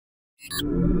Guys,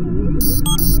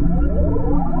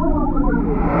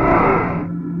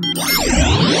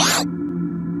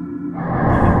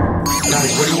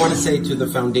 what do you want to say to the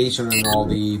foundation and all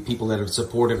the people that have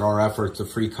supported our effort to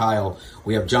free Kyle?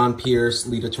 We have John Pierce,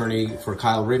 lead attorney for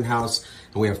Kyle Rittenhouse,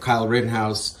 and we have Kyle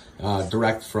Rittenhouse,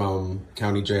 direct from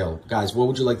county jail. Guys, what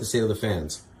would you like to say to the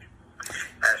fans? I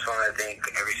just want to thank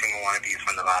every single one of you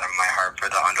from the bottom of my heart for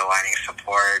the underlining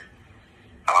support.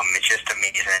 It's just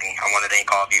amazing. I want to thank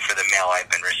all of you for the mail I've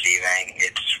been receiving.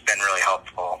 It's been really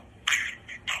helpful.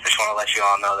 Just want to let you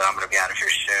all know that I'm going to be out of here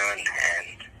soon,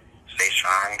 and stay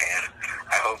strong, and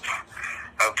I hope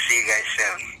to see you guys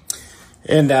soon.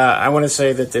 And I want to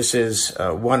say that this is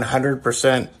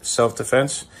 100%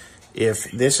 self-defense.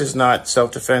 If this is not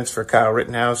self-defense for Kyle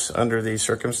Rittenhouse under these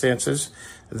circumstances,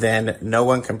 then no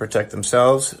one can protect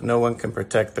themselves, no one can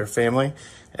protect their family,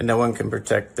 and no one can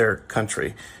protect their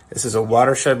country. This is a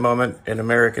watershed moment in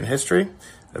American history.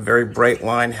 A very bright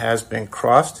line has been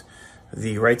crossed.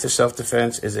 The right to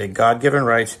self-defense is a God-given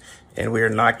right, and we are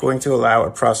not going to allow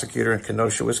a prosecutor in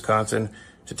Kenosha, Wisconsin,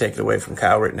 to take it away from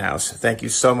Kyle Rittenhouse. Thank you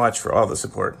so much for all the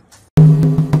support.